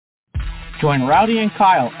Join Rowdy and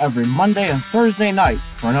Kyle every Monday and Thursday night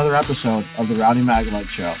for another episode of the Rowdy Maglite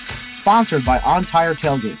Show, sponsored by On Tire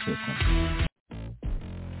Tailgate System.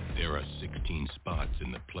 There are 16 spots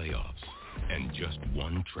in the playoffs and just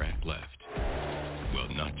one track left. Well,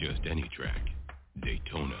 not just any track,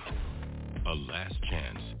 Daytona. A last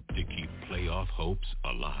chance to keep playoff hopes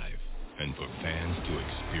alive and for fans to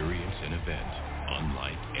experience an event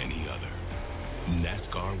unlike any other.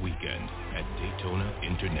 NASCAR Weekend at Daytona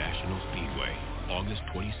International Speedway, August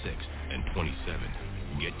 26th and 27th.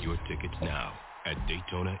 Get your tickets now at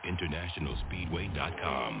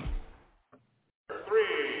DaytonaInternationalSpeedway.com. 3,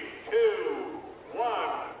 2, 1,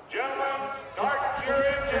 gentlemen, start your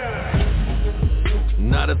engine.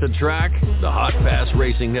 Not at the track? The Hot Pass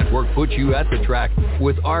Racing Network puts you at the track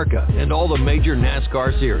with ARCA and all the major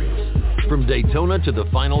NASCAR series. From Daytona to the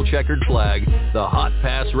final checkered flag, the Hot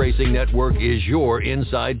Pass Racing Network is your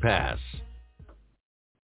inside pass.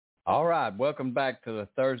 All right, welcome back to the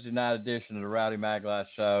Thursday night edition of the Rowdy Maglite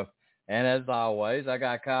Show. And as always, I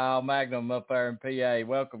got Kyle Magnum up there in PA.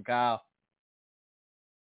 Welcome, Kyle.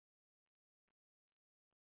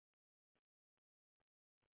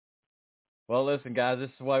 Well, listen, guys, this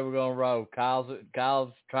is the way we're going to roll. Kyle's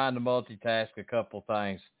trying to multitask a couple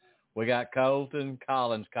things. We got Colton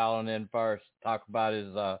Collins calling in first, talk about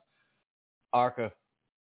his ARCA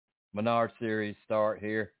Menard Series start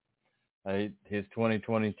here, his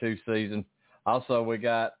 2022 season. Also, we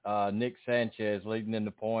got Nick Sanchez leading in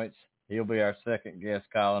the points. He'll be our second guest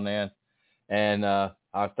calling in. And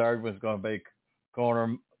our third one's going to be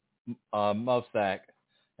Corner Mostak.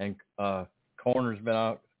 And Corner's been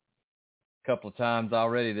on a couple of times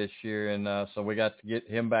already this year, and so we got to get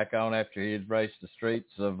him back on after he had raced the streets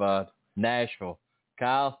of Nashville.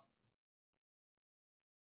 Kyle?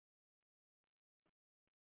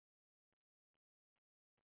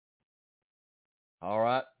 All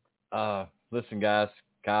right. Listen, guys,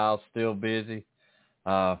 Kyle's still busy.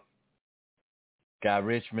 Got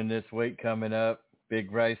Richmond this week coming up,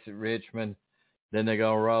 big race at Richmond. Then they're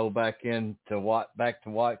going to roll back to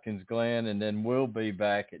Watkins Glen, and then we'll be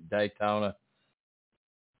back at Daytona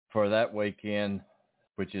for that weekend,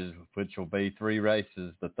 which will be 3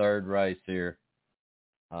 races, the third race here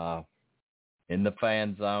in the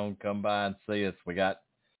fan zone. Come by and see us. We're going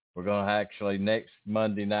to actually next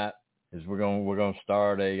Monday night is we're going to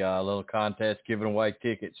start a little contest giving away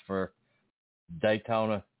tickets for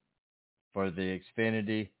Daytona for the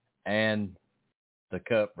Xfinity and the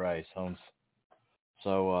Cup race on.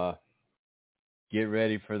 So get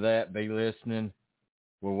ready for that. Be listening.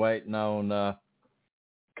 We're waiting on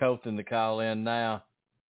Colton to call in now.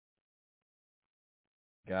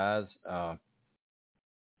 Guys,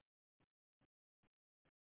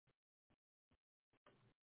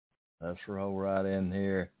 let's roll right in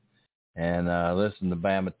here and listen to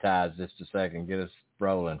Bama Ties just a second. Get us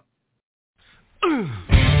rolling.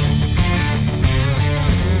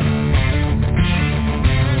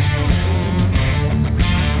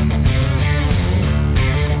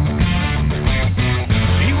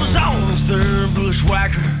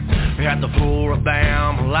 Bushwhacker at the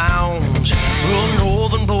Floribama Lounge. A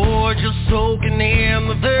northern boy just soaking in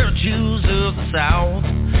the virtues of the South.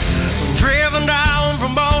 Driven down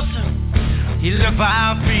from Boston, he left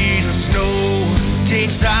 5 feet of snow.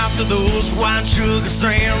 Takes after those white sugar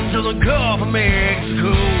strands to the Gulf of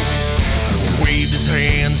Mexico. Waved his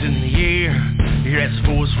hands in the air as his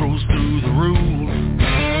voice rose through the roof,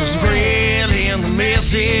 spreading the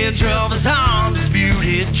message of his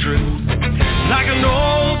undisputed truth. Like an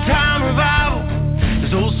old-time revival,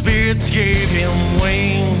 his old spirits gave him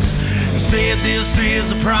wings. He said this is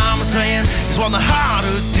the promised land, it's what the heart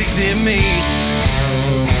of Dixie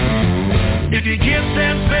means. If you get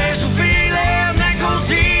that special feeling that goes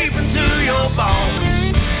deep into your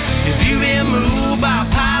bones, if you've been moved by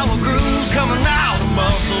power grooves coming out of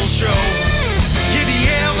muscle show, if you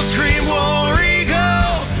ever scream War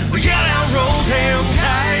Eagle, we got out roll down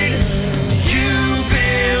tight, you've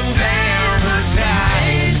been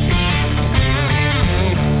paradise.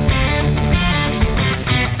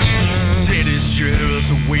 Said it's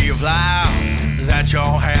just a way of life that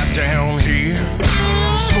y'all have down here.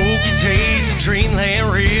 Smoky taste of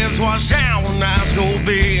Dreamland ribs washed down with nice gold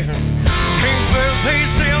beer. King's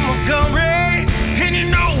birthplace in Montgomery, and you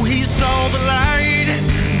know he saw the light.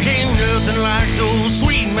 Ain't nothing like those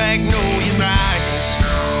sweet magnolia nights.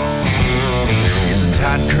 It's the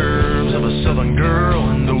tight curves of a southern girl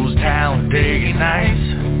and those Talladega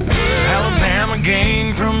nights. Alabama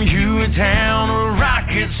gang from Hueytown or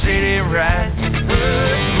Rocket City right.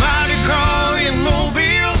 Mighty Craw in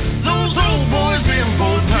Mobile, those old boys in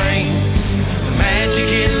Fort Payne. The magic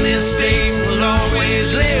in this state will always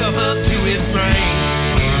live up to its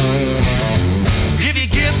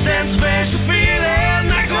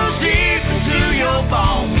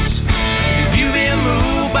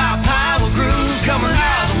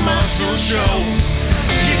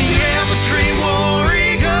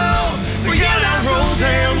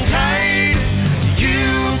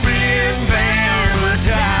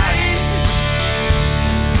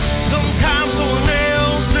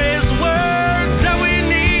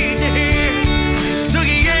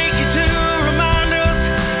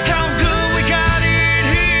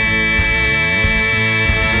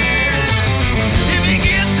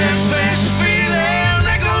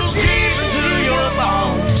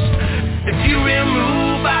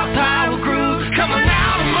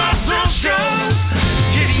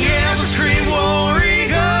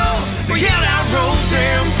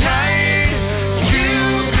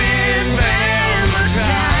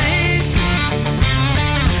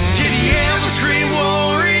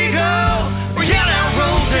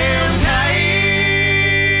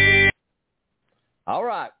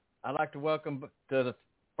I'd like to welcome to the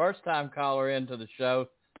first-time caller into the show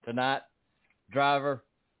tonight, driver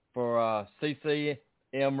for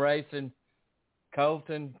CCM Racing,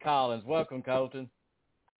 Colton Collins. Welcome, Colton.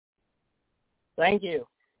 Thank you.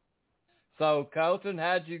 So, Colton,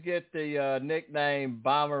 how'd you get the nickname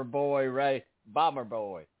Bomber Boy? Bomber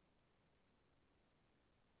Boy.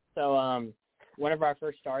 So, whenever I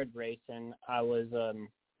first started racing, I was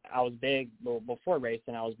big. Well, before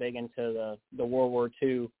racing, I was big into the World War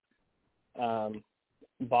II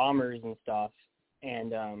bombers and stuff,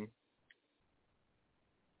 and I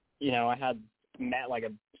had like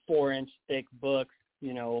a 4-inch thick book,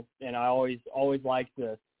 and I always liked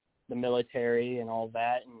the military and all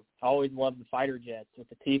that, and I always loved the fighter jets with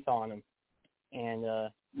the teeth on them, and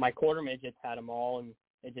my quarter midgets had them all, and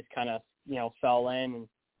it just kind of fell in and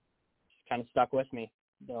just kind of stuck with me,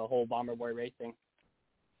 the whole Bomber Boy racing.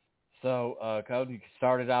 So, Colton, you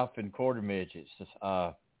started off in quarter midgets,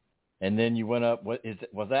 and then you went up. What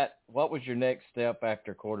was your next step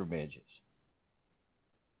after quarter midgets?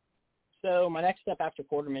 So my next step after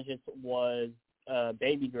quarter midgets was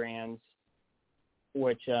baby grands,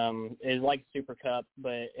 which is like Super Cup,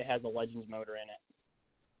 but it has a Legends motor in it.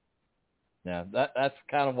 Yeah, that's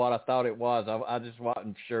kind of what I thought it was. I just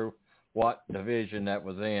wasn't sure what division that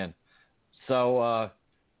was in. So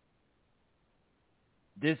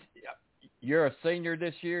you're a senior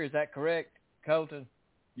this year, is that correct, Colton?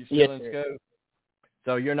 You still yes, in sir. school?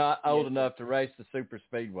 So you're not old Yes, enough to race the super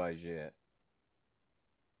speedways yet?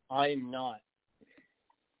 I'm not.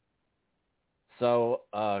 So,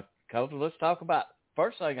 Colton, let's talk about,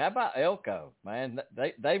 first thing, how about Elko? Man,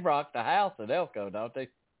 they rock the house at Elko, don't they?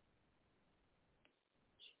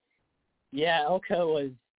 Yeah, Elko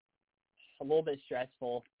was a little bit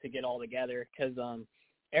stressful to get all together because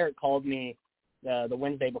Eric called me the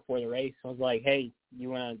Wednesday before the race and was like, "Hey, you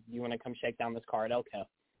wanna come shake down this car at Elko?"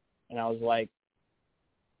 And I was like,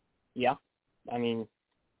 "Yeah, I mean,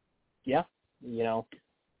 yeah, I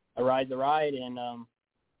ride the ride." And I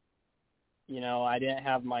didn't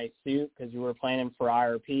have my suit because we were planning for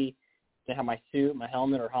IRP. Didn't have my suit, my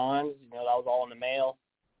helmet, or Hans. That was all in the mail,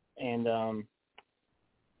 and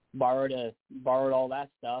borrowed all that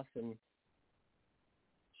stuff and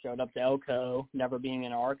showed up to Elko, never being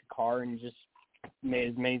in an ARCA car, and just made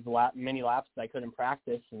as many laps as I could in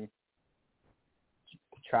practice and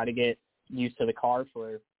try to get used to the car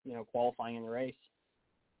for qualifying in the race.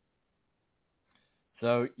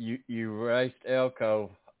 So you raced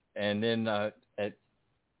Elko, and then a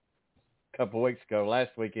couple of weeks ago,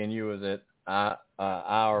 last weekend, you was at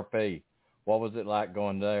IRP. What was it like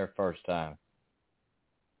going there first time?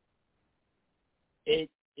 It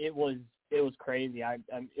was crazy.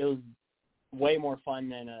 It was way more fun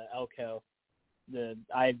than Elko.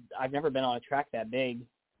 I've never been on a track that big,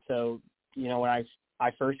 so when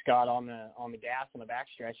I first got on the gas on the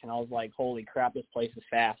backstretch, and I was like, holy crap, this place is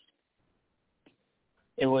fast.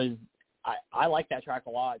 It was I liked that track a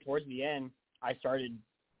lot. Towards the end, I started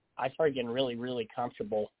getting really, really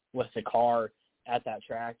comfortable with the car at that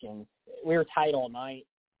track, and we were tight all night,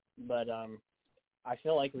 but I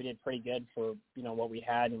feel like we did pretty good for what we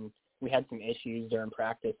had, and we had some issues during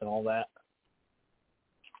practice and all that.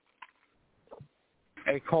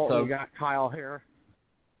 Hey, Colton, you got Kyle here.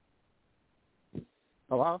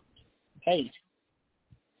 Hello? Hey.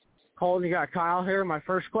 Colton, you got Kyle here. My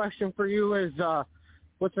first question for you is,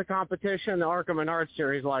 what's the competition in the ARCA Menard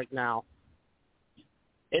Series like now?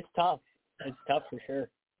 It's tough. It's tough for sure.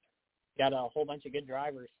 Got a whole bunch of good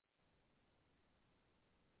drivers.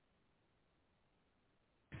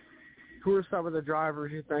 Who are some of the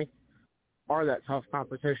drivers you think are that tough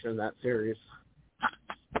competition in that series?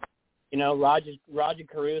 Roger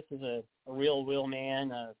Caruth is a real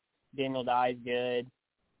man. Daniel Dye's good.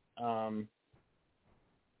 Let's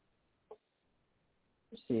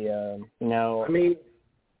see,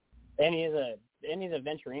 any of the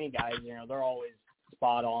Venturini guys, they're always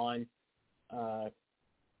spot on.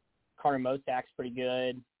 Carter Mosak's pretty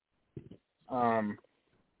good.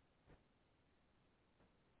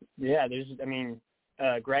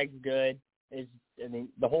 Greg's good.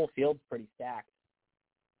 The whole field's pretty stacked.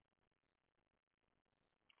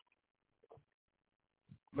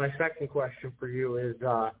 My second question for you is,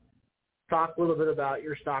 talk a little bit about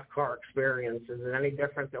your stock car experience. Is it any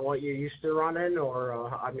different than what you used to run in, or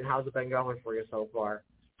how's it been going for you so far?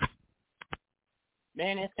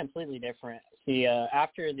 Man, it's completely different. See,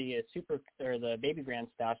 after the the baby grand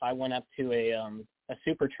stuff, I went up to a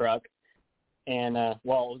super truck, and it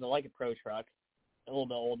was like a pro truck, a little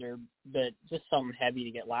bit older, but just something heavy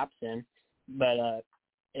to get laps in. But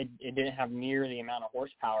it didn't have near the amount of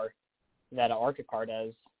horsepower that an ARCA car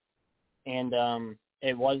does, and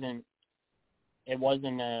it wasn't it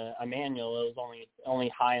wasn't a manual. It was only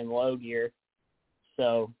high and low gear.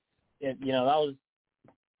 So, that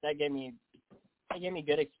gave me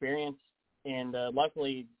good experience. And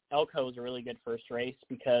luckily, Elko was a really good first race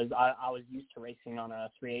because I was used to racing on a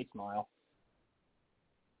 3/8 mile.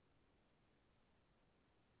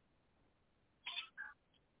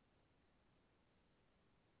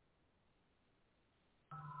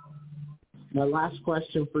 My last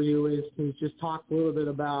question for you is, can you just talk a little bit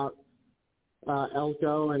about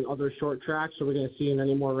Elko and other short tracks? Are we going to see in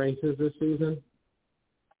any more races this season?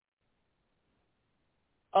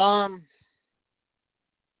 I'm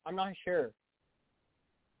not sure.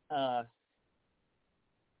 I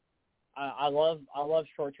love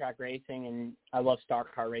short track racing, and I love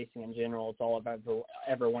stock car racing in general. It's all I've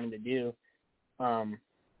ever wanted to do.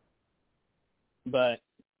 But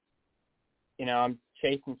I'm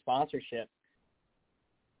chasing sponsorship,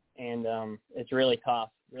 and it's really tough,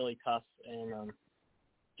 and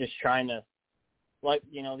just trying to,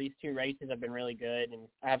 these 2 races have been really good, and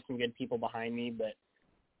I have some good people behind me, but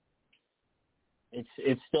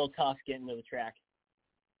it's still tough getting to the track.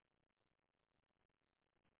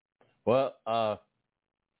 Well,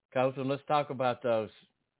 Colton, let's talk about those.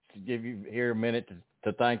 To give you here a minute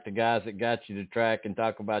to thank the guys that got you to track and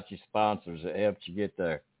talk about your sponsors that helped you get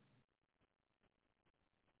there.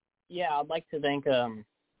 Yeah, I'd like to thank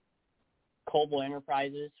Coldwell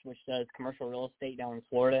Enterprises, which does commercial real estate down in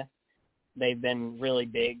Florida. They've been really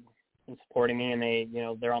big in supporting me, and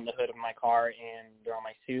they're on the hood of my car and they're on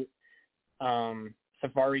my suit.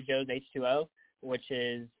 Safari Joe's H2O, which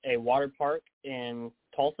is a water park in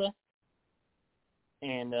Tulsa,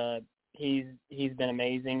 and he's been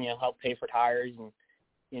amazing. Helped pay for tires and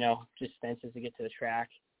just fences to get to the track.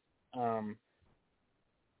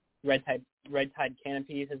 Red Tide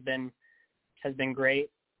Canopies has been great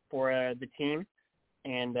for the team,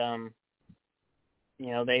 and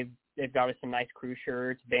they've got us some nice crew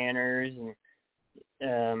shirts, banners,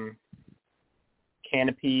 and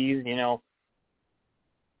canopies.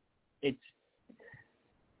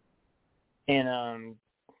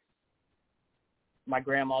 My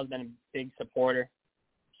grandma's been a big supporter.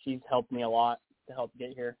 She's helped me a lot to help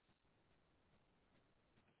get here.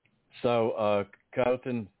 So,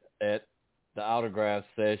 Colton, at the autograph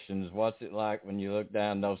sessions, what's it like when you look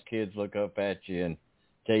down, those kids look up at you and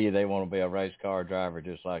tell you they want to be a race car driver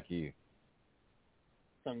just like you?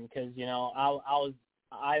 Because I was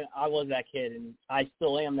that kid, and I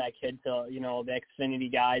still am that kid to the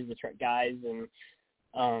Xfinity guys, the truck guys, and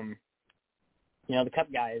the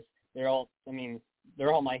Cup guys. They're all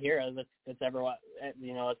my heroes. That's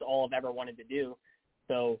all I've ever wanted to do.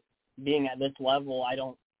 So being at this level,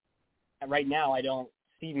 right now I don't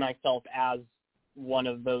see myself as one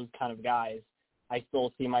of those kind of guys. I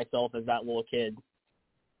still see myself as that little kid.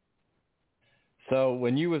 So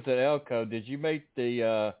when you was at Elko, did you meet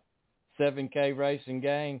the 7K racing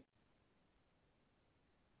gang?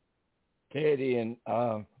 Teddy and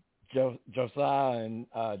Josiah and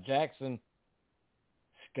Jackson,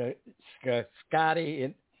 Scotty,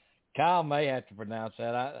 and Kyle may have to pronounce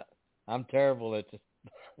that. I'm terrible at the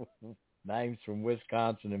names from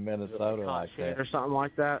Wisconsin and Minnesota like that. Or something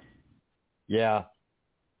like that. Yeah.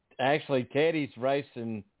 Actually, Teddy's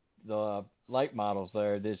racing the late models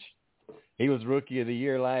there. He was Rookie of the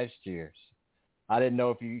Year last year. I didn't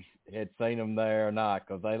know if you had seen him there or not,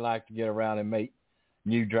 because they like to get around and meet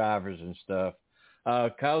new drivers and stuff.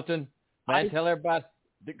 Colton, tell everybody.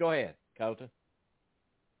 Go ahead, Colton.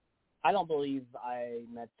 I don't believe I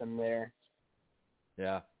met them there.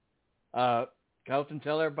 Yeah. Colton,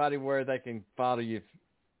 tell everybody where they can follow you,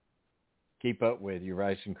 keep up with your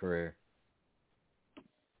racing career.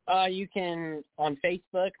 You can, on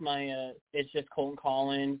Facebook, it's just Colton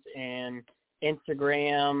Collins, and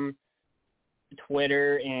Instagram,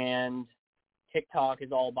 Twitter, and TikTok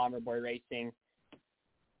is all Bomber Boy Racing.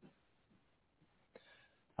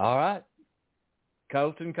 All right.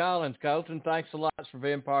 Colton Collins. Colton, thanks a lot for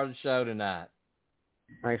being part of the show tonight.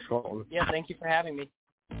 Thanks, Colton. Yeah, thank you for having me.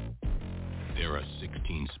 There are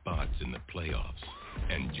 16 spots in the playoffs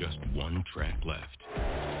and just one track left.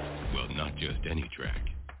 Well, not just any track.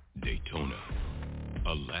 Daytona.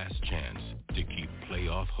 A last chance to keep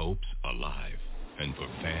playoff hopes alive and for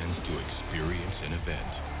fans to experience an event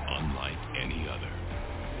unlike any other.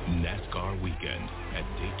 NASCAR Weekend at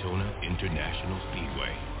Daytona International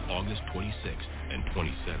Speedway, August 26th and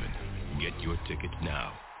 27th. Get your tickets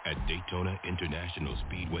now at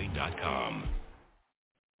DaytonaInternationalSpeedway.com.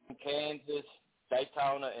 Kansas,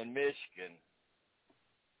 Daytona, and Michigan.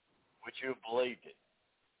 Would you have believed it?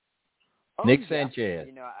 Oh, Nick yeah. Sanchez.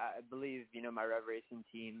 I believe, my Rev Racing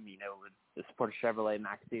team, with the support of Chevrolet,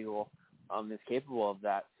 Max Siegel, is capable of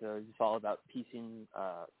that. So it's just all about piecing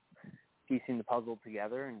the puzzle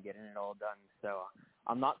together and getting it all done. So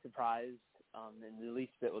I'm not surprised in the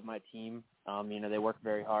least bit with my team. They work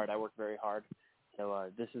very hard. I work very hard.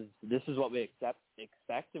 So this is what we expect,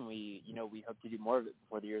 and we hope to do more of it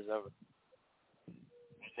before the year's over.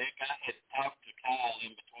 Nick, I had talked to Kyle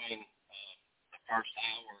in between the first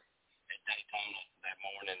hour at Daytona that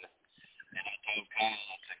morning, and I told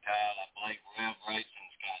Kyle, Kyle, I believe Rev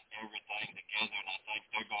Racing's got everything together, and I think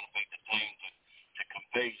they're going to be the team to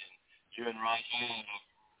compete. And you and Rajah have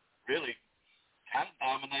really kind of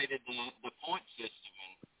dominated the point system,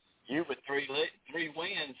 and you with three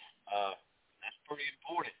wins, that's pretty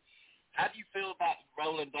important. How do you feel about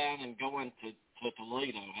rolling down and going to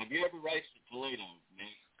Toledo? Have you ever raced at Toledo,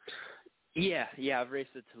 Nick? Yeah, I've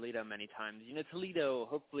raced at Toledo many times. Toledo,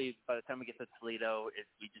 hopefully by the time we get to Toledo,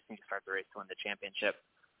 we just need to start the race to win the championship.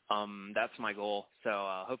 That's my goal.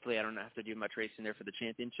 So hopefully I don't have to do much racing there for the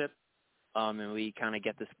championship, and we kind of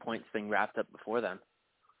get this points thing wrapped up before then.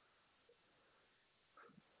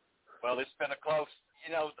 Well, it's been a close,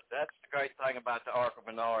 that's the great thing about the ARCA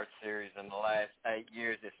Menard series in the last 8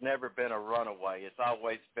 years. It's never been a runaway. It's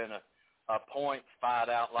always been a point fight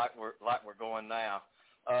out like we're going now.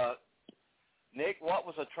 Nick, what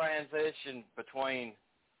was a transition between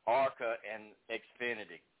ARCA and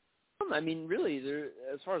Xfinity? Really,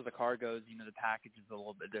 as far as the car goes, the package is a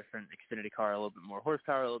little bit different. Xfinity car, a little bit more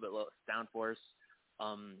horsepower, a little bit less downforce,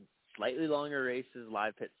 slightly longer races,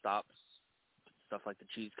 live pit stops, stuff like the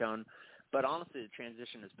cheese cone. But honestly, the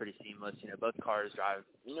transition is pretty seamless. Both cars drive,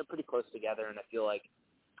 pretty close together, and I feel like,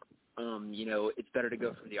 it's better to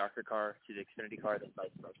go from the ARCA car to the Xfinity car than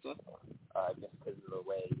vice versa, just because of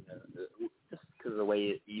the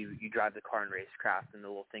way, you drive the car in racecraft and the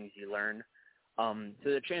little things you learn. So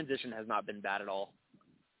the transition has not been bad at all.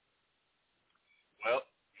 Well,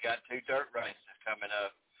 you got 2 dirt races coming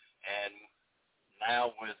up, and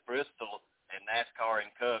now with Bristol and NASCAR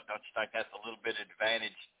and Cup, don't you think that's a little bit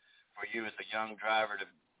advantage for you as a young driver to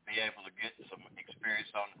be able to get some experience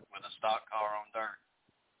with a stock car on dirt?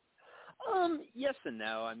 Yes and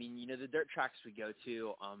no. The dirt tracks we go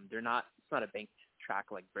to, it's not a banked track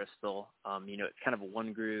like Bristol. It's kind of a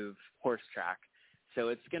one groove horse track. So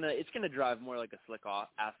it's gonna drive more like a slick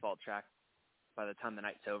asphalt track by the time the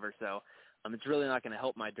night's over. So it's really not gonna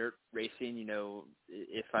help my dirt racing,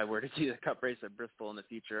 if I were to do the Cup race at Bristol in the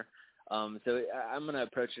future. So I'm gonna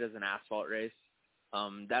approach it as an asphalt race.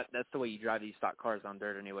 That's the way you drive these stock cars on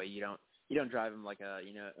dirt anyway. You don't drive them like a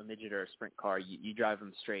midget or a sprint car. You drive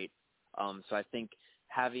them straight. So I think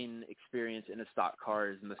having experience in a stock car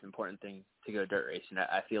is the most important thing to go dirt racing.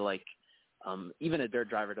 I feel like even a dirt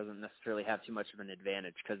driver doesn't necessarily have too much of an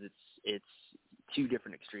advantage because it's 2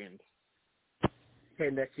 different extremes. Hey,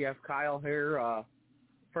 Nick, you have Kyle here.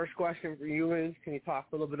 First question for you is, can you talk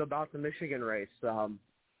a little bit about the Michigan race?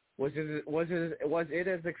 Was it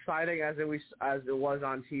as exciting as it was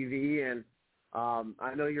on TV? And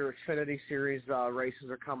I know your Xfinity Series races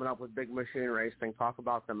are coming up with Big Machine Racing. Talk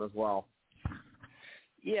about them as well.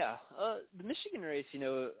 Yeah, the Michigan race,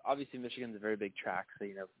 obviously Michigan's a very big track, so,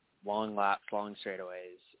 long laps, long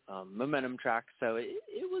straightaways, momentum track. So it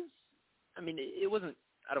was, it wasn't,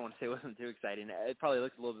 I don't want to say it wasn't too exciting. It probably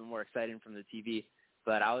looked a little bit more exciting from the TV,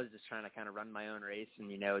 but I was just trying to kind of run my own race and,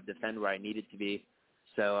 defend where I needed to be.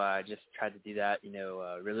 So I just tried to do that,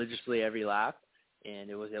 religiously every lap,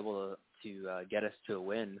 and it was able to get us to a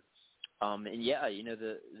win. And yeah,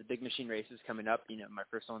 the Big Machine race is coming up. My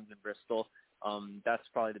first one's in Bristol. That's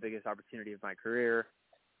probably the biggest opportunity of my career.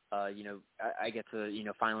 I get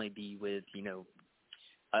to, finally be with,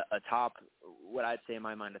 a top, what I'd say in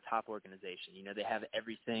my mind, a top organization. They have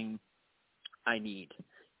everything I need.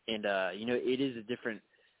 And, it is a different,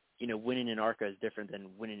 winning in ARCA is different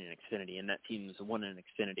than winning in Xfinity, and that team's won in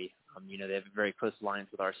Xfinity. They have very close lines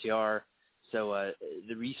with RCR. So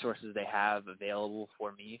the resources they have available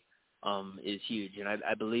for me is huge. And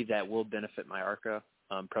I believe that will benefit my ARCA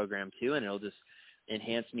program too, and it'll just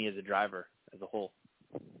enhance me as a driver as a whole.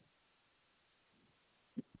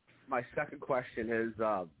 My second question is,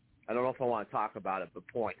 I don't know if I want to talk about it, but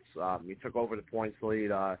points. You took over the points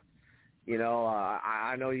lead. I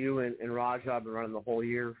know you and Rajah have been running the whole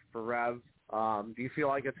year for Rev. Do you feel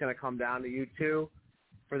like it's going to come down to you two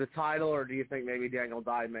for the title, or do you think maybe Daniel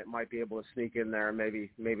Dye might be able to sneak in there and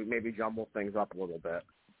maybe jumble things up a little bit?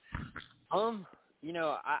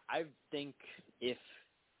 I think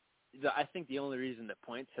I think the only reason that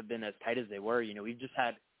points have been as tight as they were, we've just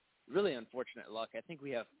had really unfortunate luck. I think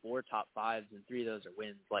we have 4 top 5s and 3 of those are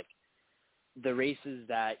wins. Like the races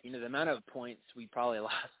that, the amount of points we probably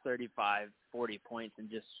lost 35, 40 points in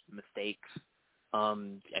just mistakes.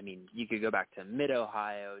 I mean, you could go back to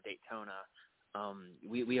Mid-Ohio, Daytona.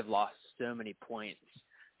 We have lost so many points.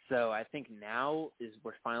 So I think now is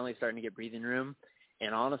we're finally starting to get breathing room.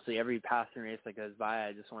 And honestly, every passing race that goes by,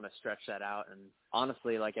 I just want to stretch that out. And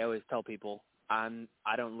honestly, like I always tell people, I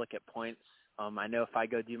don't look at points. I know if I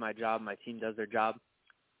go do my job, my team does their job,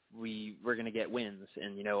 we're going to get wins.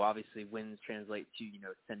 And, you know, obviously wins translate to, you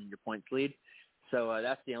know, extending your points lead. So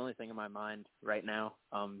that's the only thing in my mind right now.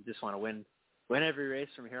 Just want to win every race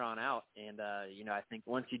from here on out. And, you know, I think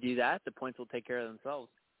once you do that, the points will take care of themselves.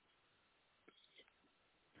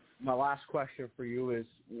 My last question for you is,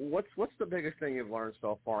 what's the biggest thing you've learned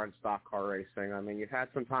so far in stock car racing? I mean, you've had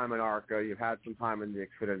some time in ARCA, you've had some time in the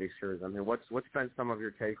Xfinity Series. I mean, what's been some of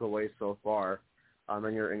your takeaways so far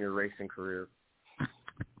in your racing career?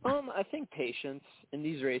 I think patience. In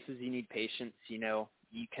these races, you need patience. You know,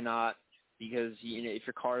 you cannot, because, you know, if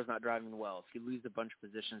your car is not driving well, if you lose a bunch of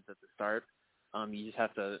positions at the start, you just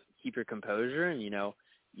have to keep your composure, and, you know,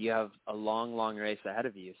 you have a long, long race ahead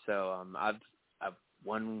of you. So I've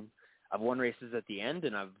won races at the end,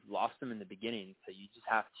 and I've lost them in the beginning. So you just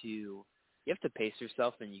have to pace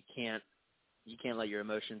yourself, and you can't let your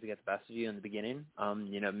emotions get the best of you in the beginning.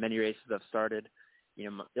 You know, many races I've started, you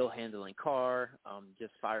know, ill handling car,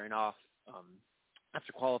 just firing off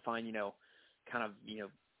after qualifying, you know, kind of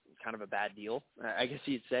a bad deal, I guess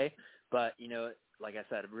you'd say. But, you know, like I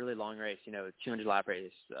said, a really long race, you know, 200 lap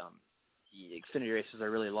race, the Xfinity races are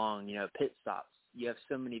really long, you know, pit stops. You have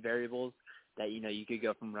so many variables that, you know, you could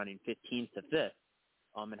go from running 15th to 5th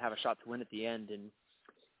and have a shot to win at the end. And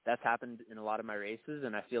that's happened in a lot of my races,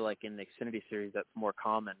 and I feel like in the Xfinity Series that's more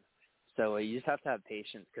common. So you just have to have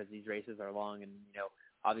patience because these races are long. And, you know,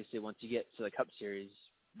 obviously once you get to the Cup Series,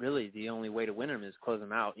 really the only way to win them is close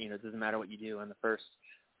them out. You know, it doesn't matter what you do in the first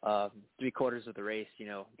 3 quarters of the race. You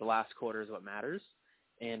know, the last quarter is what matters.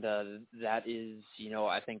 And that is, you know,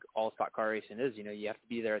 I think all stock car racing is. You know, you have to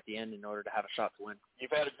be there at the end in order to have a shot to win.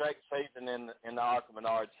 You've had a great season in the ARCA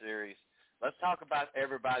Menard Series. Let's talk about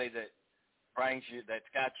everybody that that's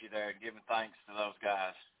got you there, and giving thanks to those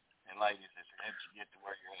guys and ladies that helped you get to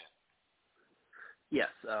where you're at.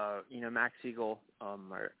 Yes, you know, Max Siegel,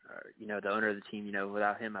 you know, the owner of the team. You know,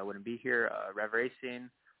 without him, I wouldn't be here. Rev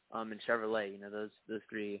Racing, and Chevrolet. You know, those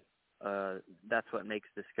three. That's what makes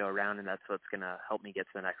this go around, and that's what's going to help me get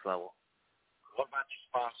to the next level. What about your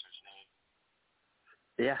sponsors,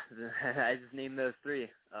 Nate? Yeah, I just named those three: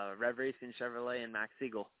 Rev Racing, Chevrolet, and Max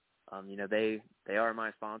Siegel. You know, they are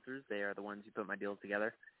my sponsors. They are the ones who put my deals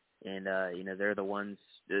together, and you know, they're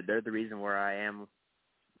the reason where I am,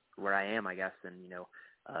 I guess. And, you know,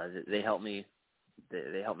 they help me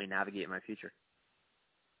navigate my future.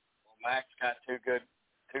 Well, Max got two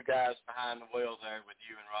guys behind the wheel there with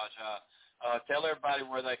you and Raja. Tell everybody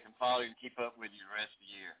where they can follow you and keep up with you the rest of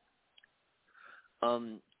the year.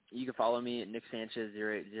 You can follow me at Nick Sanchez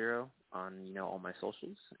 080 on, you know, all my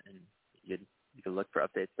socials, and you can look for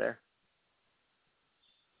updates there.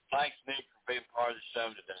 Thanks, Nick, for being part of the show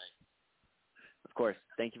today. Of course.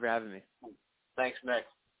 Thank you for having me. Thanks, Nick.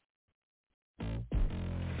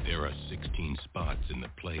 There are 16 spots in the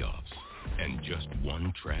playoffs and just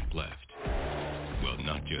one track left. Well,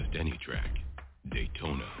 not just any track,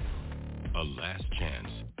 Daytona. A last chance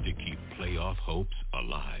to keep playoff hopes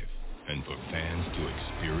alive and for fans to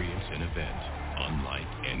experience an event unlike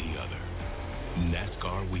any other.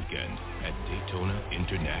 NASCAR weekend at Daytona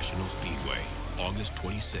International Speedway, August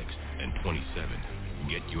 26th and 27th.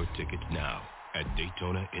 Get your tickets now at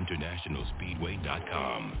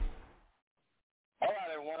DaytonaInternationalSpeedway.com. All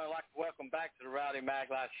right, everyone, I'd like to welcome back to the Rowdy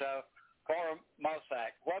Maglite Show, Connor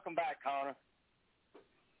Mosack. Welcome back, Connor.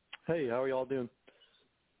 Hey, how are y'all doing?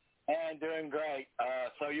 And doing great.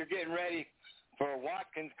 So you're getting ready for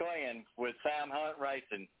Watkins Glen with Sam Hunt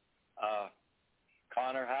Racing.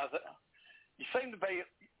 Connor, how's it? You seem to be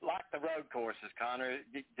like the road courses, Connor.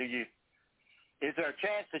 Is there a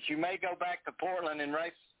chance that you may go back to Portland and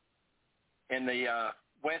race in the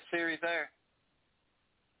West Series there?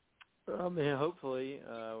 Yeah, hopefully.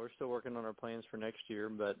 We're still working on our plans for next year,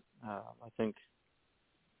 but I think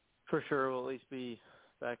for sure we'll at least be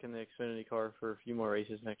back in the Xfinity car for a few more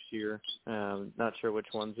races next year. Not sure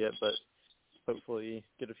which ones yet, but hopefully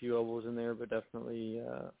get a few ovals in there, but definitely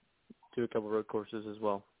do a couple road courses as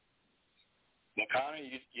well. Well, Connor,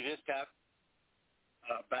 you just got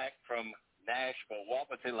back from Nashville. What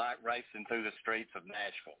was it like racing through the streets of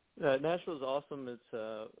Nashville? Nashville's awesome. It's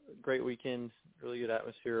a great weekend, really good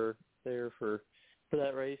atmosphere there for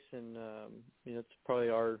that race, and you know, it's probably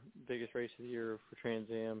our biggest race of the year for Trans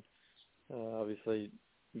Am. Obviously,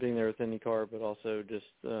 being there with IndyCar, but also just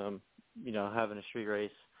you know, having a street race,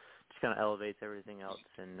 just kind of elevates everything else.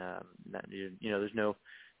 And that, there's no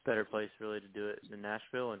better place really to do it than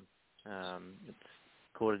Nashville, and it's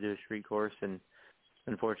cool to do a street course. And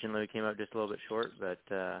unfortunately, we came up just a little bit short, but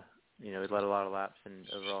we led a lot of laps and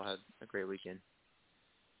overall had a great weekend.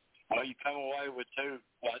 Well, you come away with the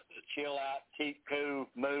chill out, keep cool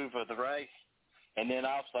move of the race, and then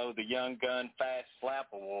also the Young Gun Fast Slap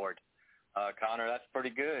Award. Connor, that's pretty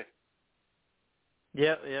good.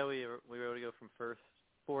 Yeah, we were able to go from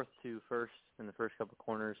fourth to first in the first couple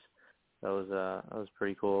corners. That was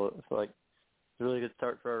pretty cool. I feel like it's a really good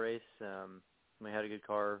start for our race. We had a good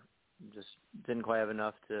car, just didn't quite have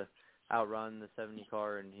enough to outrun the 70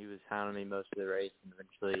 car, and he was hounding me most of the race, and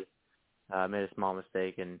eventually made a small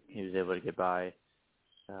mistake, and he was able to get by.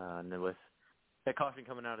 And then with that caution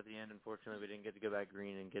coming out at the end, unfortunately, we didn't get to go back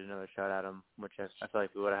green and get another shot at him, which I feel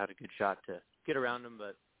like we would have had a good shot to get around him,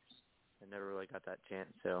 but I never really got that chance,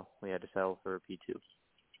 so we had to settle for a P2.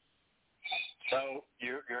 So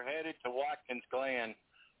you're headed to Watkins Glen.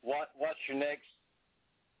 What's your next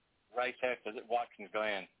race after Watkins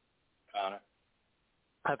Glen, Connor?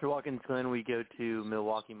 After Watkins Glen, we go to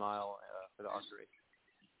Milwaukee Mile for the ARCA race.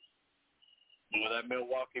 Well, that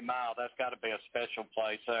Milwaukee Mile, that's got to be a special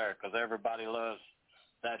place there because everybody loves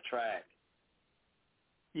that track.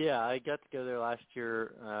 Yeah, I got to go there last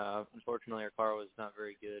year. Unfortunately, our car was not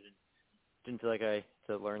very good and didn't feel like I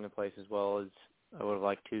to learn the place as well as I would have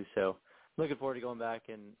liked to. So looking forward to going back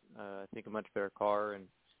and I think a much better car and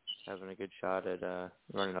having a good shot at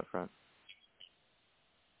running up front.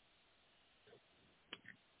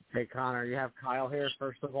 Hey, Connor, you have Kyle here.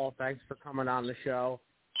 First of all, thanks for coming on the show.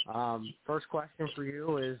 First question for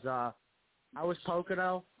you is, how was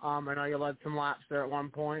Pocono? I know you led some laps there at one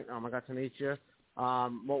point. I got to meet you.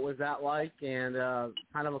 What was that like? And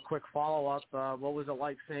kind of a quick follow-up, what was it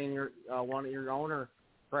like seeing your owner,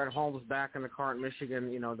 Brett Holmes, back in the car in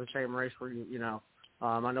Michigan, the same race where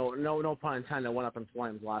I know no pun intended, went up in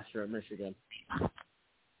flames last year at Michigan.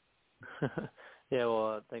 Yeah,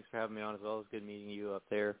 well, thanks for having me on as well. It was good meeting you up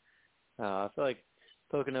there. I feel like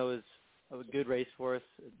Pocono was a good race for us.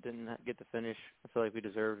 It didn't get to finish. I feel like we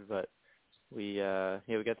deserved, but we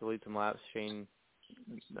got to lead some laps. Shane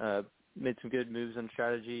made some good moves on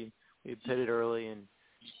strategy. We pitted early and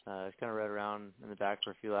just kind of rode around in the back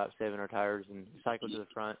for a few laps, saving our tires, and cycled to the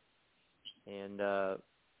front. And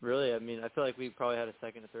really, I feel like we probably had a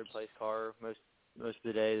second or third place car most of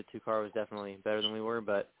the day. The 2 car was definitely better than we were,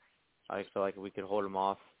 but I feel like we could hold him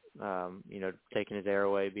off. Taking his air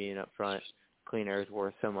away, being up front, clean air is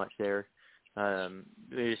worth so much there.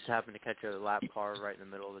 We just happened to catch a lap car right in the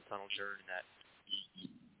middle of the tunnel turn,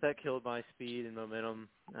 and that killed my speed and momentum.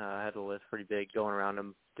 I had to lift pretty big going around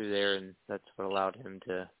him through there, and that's what allowed him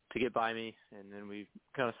to get by me. And then we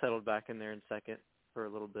kind of settled back in there in second for a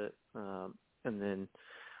little bit. And then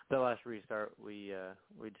the last restart, we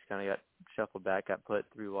just kind of got shuffled back, got put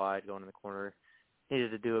through wide, going in the corner.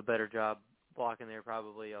 Needed to do a better job blocking there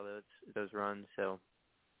probably, although it's those runs. So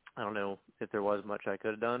I don't know if there was much I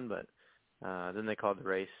could have done, but then they called the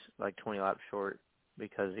race like 20 laps short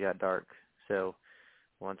because it got dark. So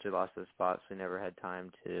once we lost those spots, we never had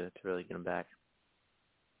time to really get them back.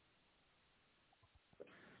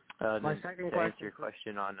 My second to question. answer your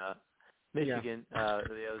question on Michigan,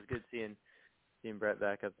 it was good seeing Brett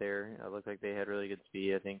back up there. It looked like they had really good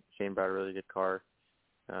speed. I think Shane brought a really good car.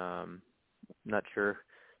 Not sure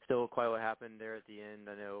still quite what happened there at the end.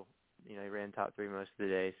 I know, he ran top 3 most of the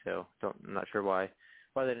day, so I'm not sure why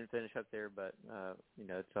they didn't finish up there, but,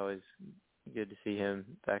 it's always good to see him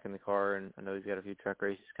back in the car, and I know he's got a few truck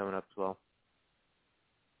races coming up as well.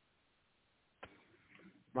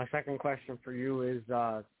 My second question for you is,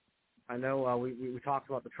 I know we talked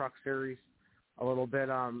about the truck series a little bit.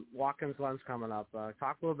 Watkins Glen's coming up.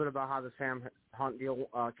 Talk a little bit about how the Sam Hunt deal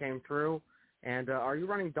came through. And are you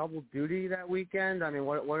running double duty that weekend?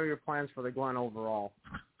 What are your plans for the Glen overall?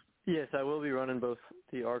 Yes, I will be running both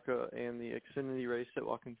the ARCA and the Xfinity race at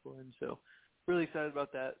Watkins Glen. So really excited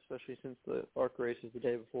about that, especially since the ARCA race is the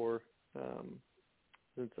day before.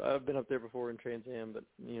 Since I've been up there before in Trans Am, but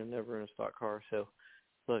never in a stock car. So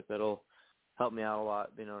look, that'll help me out a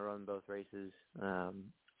lot, being able to run both races.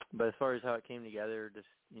 But as far as how it came together, just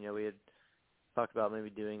we had talked about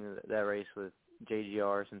maybe doing that race with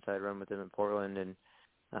JGR since I'd run with them in Portland, and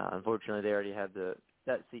unfortunately they already had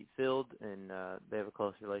that seat filled, and they have a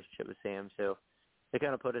close relationship with Sam, so they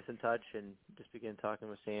kind of put us in touch and just began talking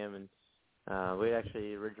with Sam, and we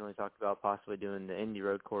actually originally talked about possibly doing the Indy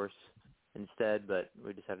Road course instead, but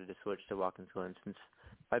we decided to switch to Watkins Glen since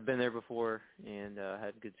I'd been there before and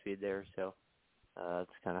had good speed there, so that's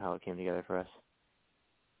kind of how it came together for us.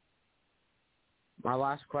 My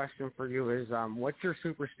last question for you is, what's your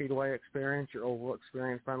super speedway experience, your oval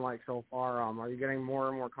experience been like so far? Are you getting more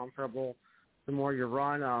and more comfortable the more you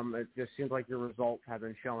run? It just seems like your results have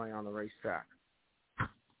been showing on the racetrack.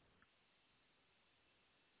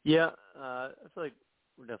 Yeah, I feel like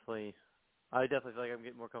I definitely feel like I'm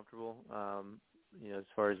getting more comfortable, as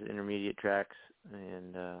far as intermediate tracks,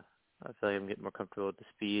 and I feel like I'm getting more comfortable with the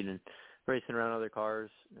speed and racing around other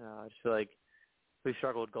cars. I just feel like we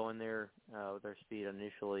struggled going there with our speed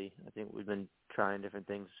initially. I think we've been trying different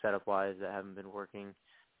things setup-wise that haven't been working.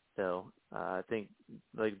 So I think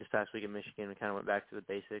like this past week in Michigan, we kind of went back to the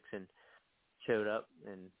basics and showed up,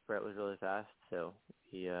 and Brett was really fast. So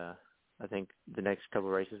I think the next couple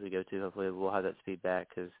of races we go to, hopefully we'll have that speed back,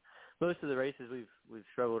 because most of the races we've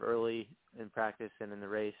struggled early in practice and in the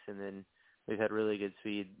race, and then we've had really good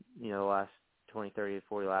speed, the last 20, 30,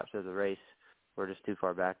 40 laps of the race. We're just too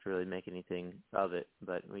far back to really make anything of it.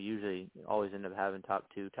 But we usually always end up having top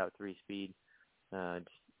 2, top 3 speed.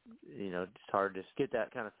 It's hard to get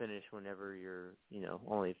that kind of finish whenever you're,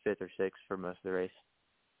 only 5th or 6th for most of the race.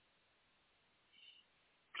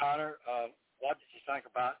 Connor, what did you think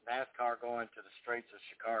about NASCAR going to the streets of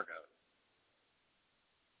Chicago?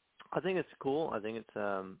 I think it's cool. I think it's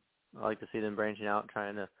I like to see them branching out,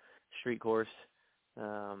 trying to street course.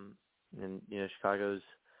 And Chicago's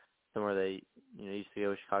somewhere they used to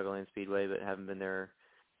go to Chicagoland Speedway, but haven't been there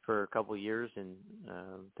for a couple of years, and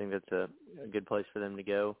I think that's a good place for them to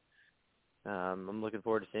go. I'm looking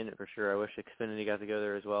forward to seeing it for sure. I wish Xfinity got to go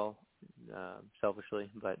there as well, selfishly,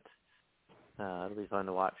 but it'll be fun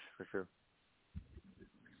to watch for sure.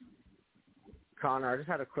 Connor, I just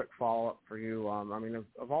had a quick follow-up for you.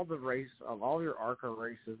 Of all your ARCA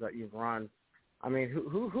races that you've run,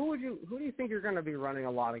 who do you think you're going to be running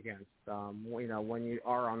a lot against? When you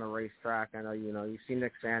are on the racetrack, I know you've seen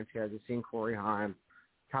Nick Sanchez, you've seen Corey Heim,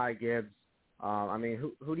 Ty Gibbs.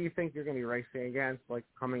 Who do you think you're going to be racing against, like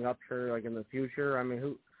coming up here, like in the future?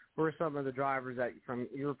 Who are some of the drivers that, from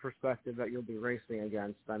your perspective, that you'll be racing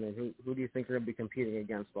against? Who do you think you're going to be competing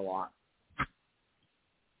against a lot?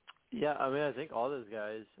 Yeah, I think all those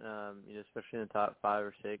guys, especially in the top 5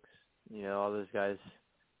 or 6, all those guys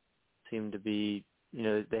seem to be,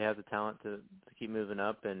 they have the talent to keep moving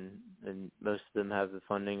up, and most of them have the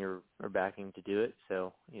funding or backing to do it.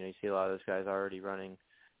 So, you see a lot of those guys already running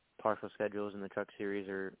partial schedules in the Truck Series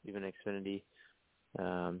or even Xfinity.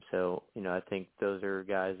 So, I think those are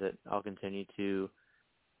guys that I'll continue to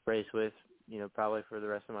race with, probably for the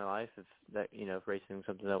rest of my life, if racing is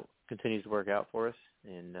something that continues to work out for us.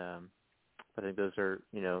 And I think those are,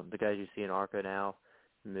 the guys you see in ARCA now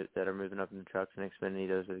that are moving up in the trucks and Xfinity.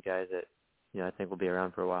 Those are the guys that, I think will be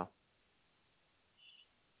around for a while.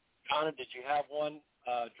 Connor, did you have one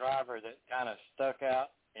driver that kind of stuck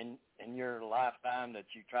out in your lifetime that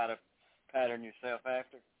you try to pattern yourself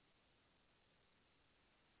after?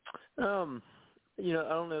 I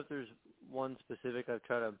don't know if there's one specific I've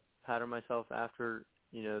tried to pattern myself after.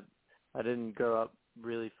 I didn't grow up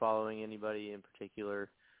really following anybody in particular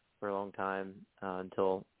for a long time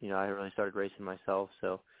until, I really started racing myself.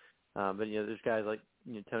 So, but, there's guys like,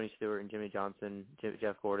 Tony Stewart and Jimmy Johnson,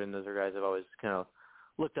 Jeff Gordon. Those are guys I've always kind of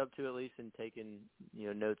looked up to, at least, and taken,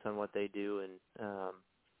 notes on what they do, and,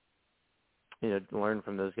 learn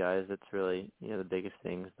from those guys. That's really, the biggest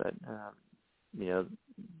things. But,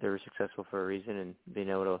 they were successful for a reason, and being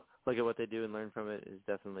able to look at what they do and learn from it is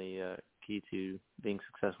definitely key to being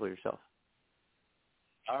successful yourself.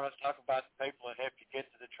 All right, let's talk about the people that help you get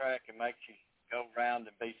to the track and make you go around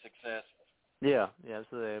and be successful. Yeah,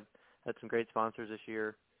 absolutely. I've had some great sponsors this year.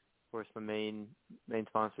 Of course, my main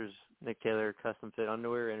sponsors, Nick Taylor, Custom Fit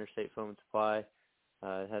Underwear, Interstate Foam and Supply.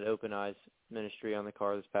 Had Open Eyes Ministry on the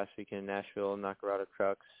car this past weekend in Nashville, Nakarado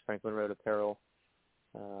Trucks, Franklin Road Apparel.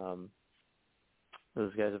 Those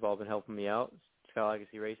guys have all been helping me out. Sky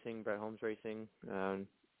Legacy Racing, Brett Holmes Racing, and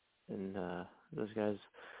those guys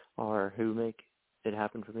are who make it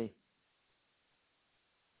happen for me.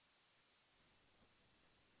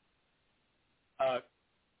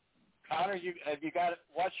 Connor,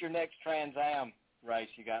 what's your next Trans Am race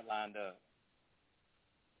you got lined up?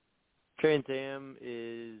 Trans Am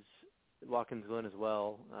is Watkins Glen as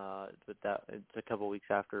well, but it's a couple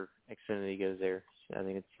weeks after Xfinity goes there. I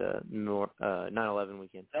think it's 9/11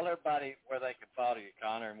 weekend. Tell everybody where they can follow you,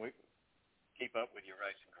 Connor, and we keep up with your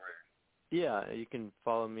racing career. Yeah, you can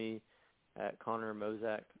follow me at Connor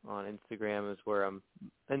Mozak on Instagram.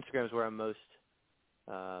 Instagram is where I'm most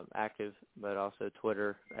active, but also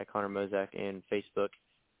Twitter at Connor Mozak and Facebook,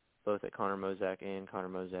 both at Connor Mozak and Connor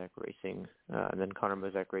Mozak Racing, and then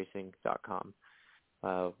ConnorMozakRacing.com.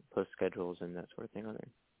 Post schedules and that sort of thing on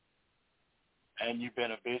there. And you've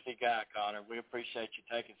been a busy guy, Connor. We appreciate you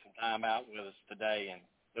taking some time out with us today, and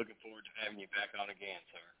looking forward to having you back on again,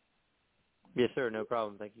 sir. Yes, sir. No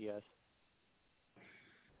problem. Thank you, guys.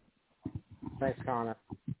 Thanks, Connor.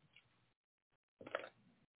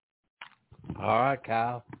 All right,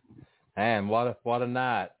 Kyle. And what a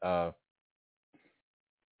night.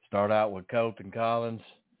 Start out with Colton Collins,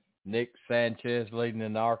 Nick Sanchez leading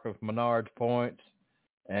in the arc of Menard's points,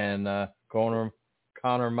 and Connor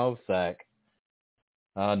Mosack.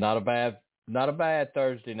 Not a bad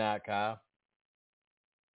Thursday night, Kyle.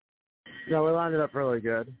 No, we lined it up really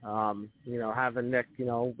good. Having Nick,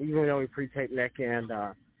 even though we pre-taped Nick and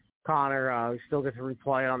Connor, we still get to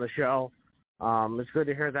replay it on the show. It's good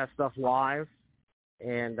to hear that stuff live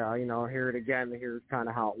and, hear it again to hear kind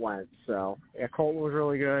of how it went. So, yeah, Colton was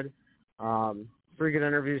really good. 3 good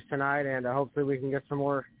interviews tonight, and hopefully we can get some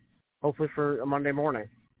more, hopefully for a Monday morning.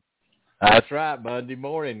 That's right, Monday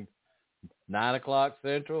morning, 9 o'clock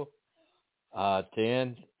Central,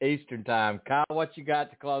 10 Eastern Time. Kyle, what you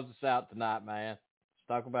got to close us out tonight, man? Let's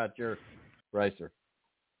talk about your racer.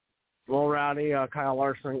 Well, Rowdy, Kyle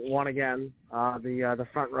Larson won again the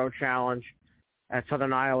front row challenge at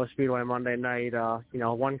Southern Iowa Speedway Monday night.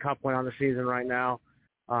 1 cup win on the season right now.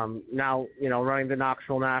 Now, running the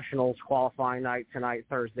Knoxville Nationals qualifying night tonight,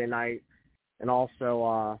 Thursday night, and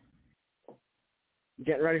also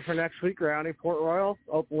getting ready for next week, Rowdy, Port Royal,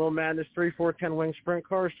 Open Wheel Madness 3, 4, 10 wing sprint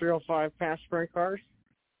cars, 305 fast sprint cars.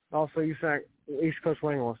 Also, East Coast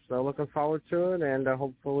wingless. So looking forward to it, and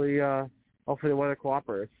hopefully the weather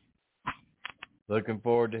cooperates. Looking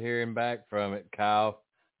forward to hearing back from it, Kyle.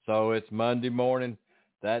 So it's Monday morning.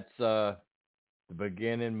 That's the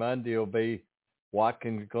beginning. Monday will be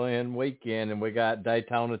Watkins Glen weekend, and we got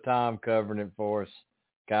Daytona Tom covering it for us.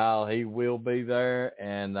 Kyle, he will be there,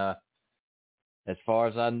 and as far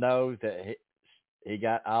as I know, that he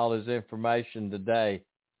got all his information today,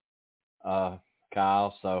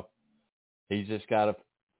 Kyle. So he's just got to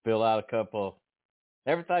fill out a couple.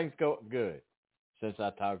 Everything's going good since I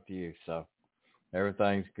talked to you, so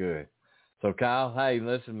everything's good. So, Kyle, hey,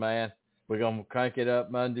 listen, man, we're going to crank it up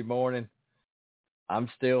Monday morning. I'm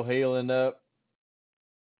still healing up,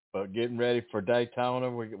 but getting ready for Daytona.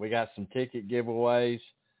 We got some ticket giveaways.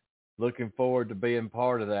 Looking forward to being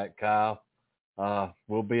part of that, Kyle.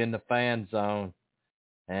 We'll be in the fan zone,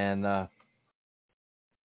 and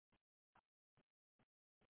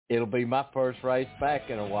it'll be my first race back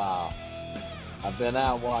in a while. I've been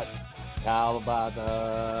out, Kyle,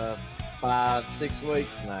 about 5-6 weeks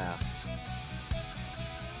now.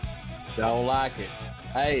 Don't like it.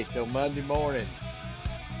 Hey, till Monday morning,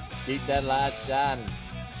 keep that light shining.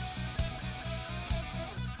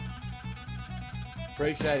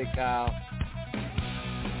 Appreciate it, Kyle.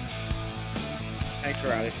 Thanks,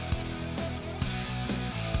 Rowdy.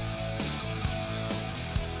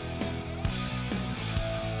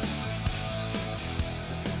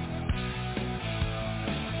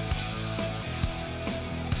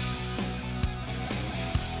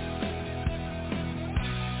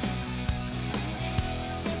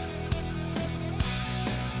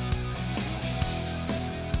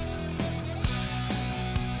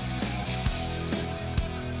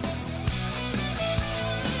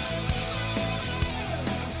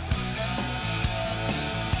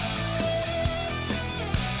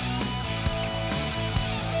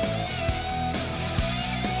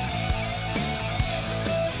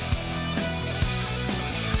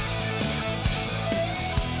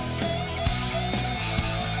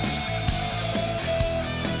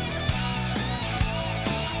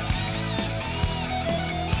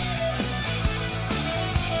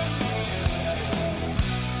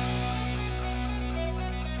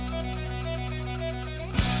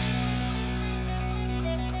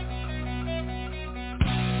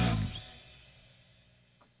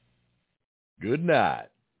 Good night.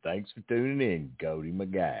 Thanks for tuning in, Cody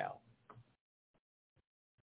McGow.